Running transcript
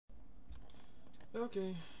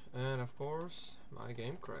Okay, and of course my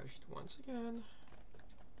game crashed once again.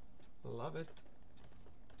 Love it.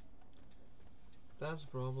 That's the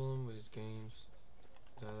problem with games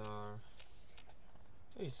that are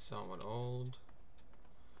somewhat old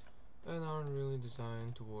and aren't really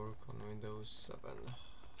designed to work on Windows 7.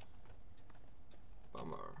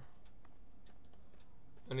 Bummer.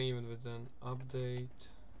 And even with an update,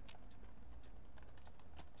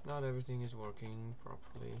 not everything is working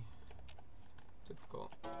properly.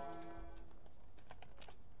 Typical.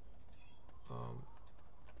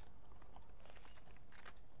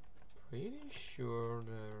 Pretty sure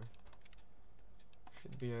there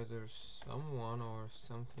should be either someone or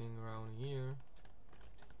something around here.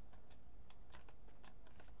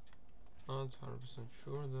 Not 100%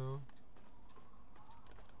 sure though.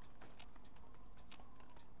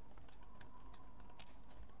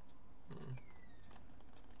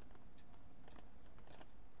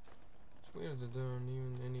 It's weird that there aren't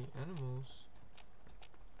even any animals.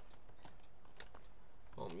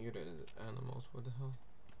 Oh, mutated animals, what the hell?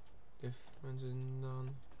 Difference is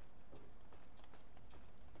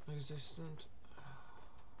non-existent.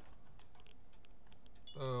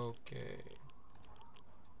 Okay.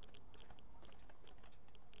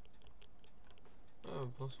 Oh,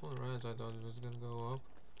 +1 reds. I thought it was gonna go up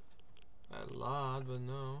a lot, but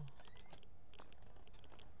no.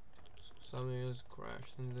 Something has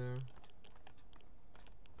crashed in there.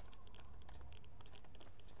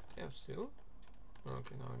 They have steel?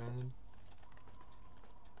 Okay, now it ended.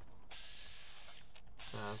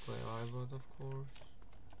 Play iBot, of course.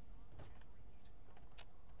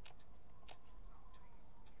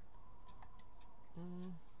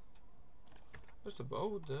 There's a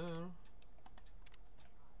boat there.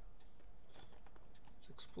 Let's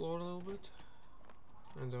explore a little bit.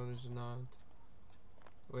 And though there's not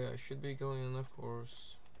the way I should be going, and of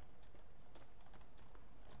course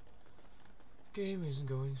game isn't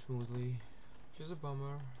going smoothly, which is a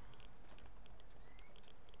bummer.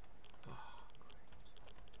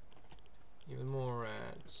 Even more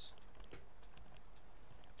ads.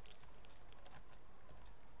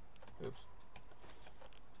 Oops.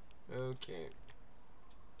 Okay.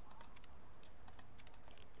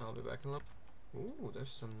 I'll be back in a little. Ooh,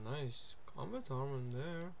 there's some nice combat armor in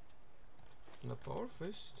there. And a power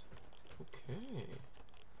fist. Okay.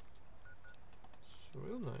 It's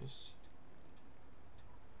real nice.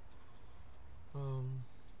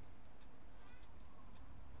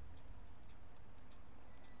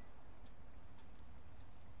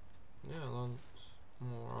 Yeah, a lot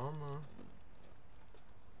more armor.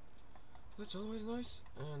 That's always nice.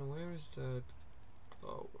 And where is that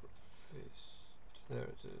power fist? There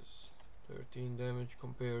it is. 13 damage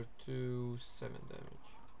compared to 7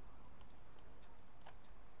 damage.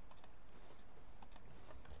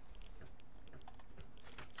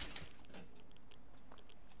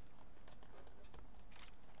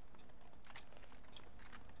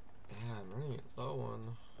 Yeah, I'm running low on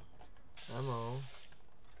ammo.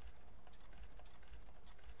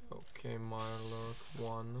 Okay, Mirelurk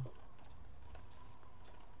 1.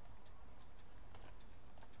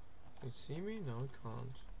 Can it see me? No, it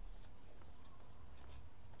can't.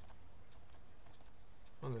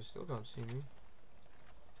 Oh, they still can't see me.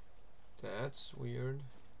 That's weird.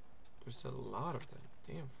 There's a lot of them.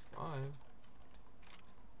 Damn, 5.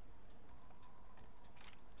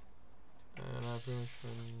 And I pretty much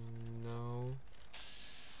no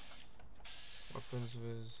weapons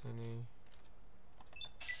with any.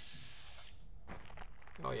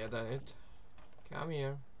 Oh yeah, that it. Come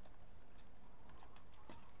here.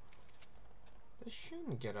 They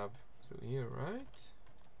shouldn't get up through here, right?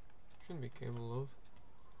 Shouldn't be capable of.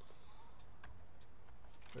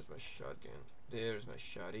 Where's my shotgun? There's my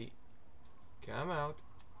shotty. Come out.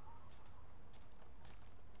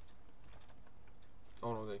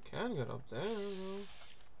 Oh no, they can get up there though.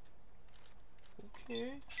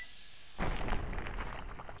 Okay.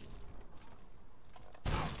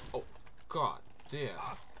 Oh, god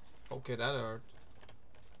damn. Okay, that hurt.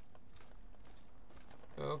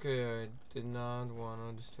 Okay, I did not want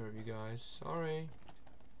to disturb you guys. Sorry.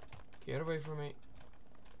 Get away from me.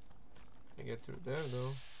 I get through there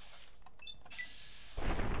though.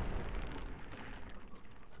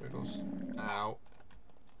 Triggles. Ow.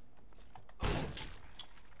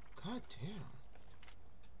 God damn.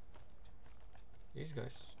 These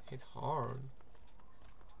guys hit hard.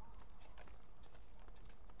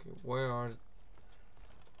 Okay, where are...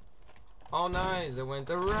 Oh nice, they went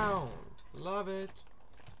around. Love it.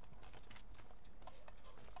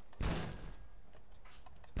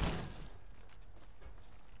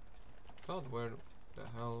 Thought where the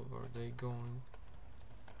hell were they going?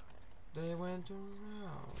 They went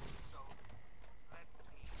around.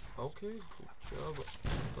 Okay, good job.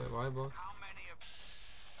 Play my bot.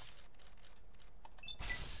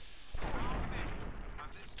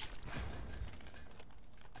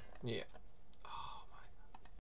 Yeah.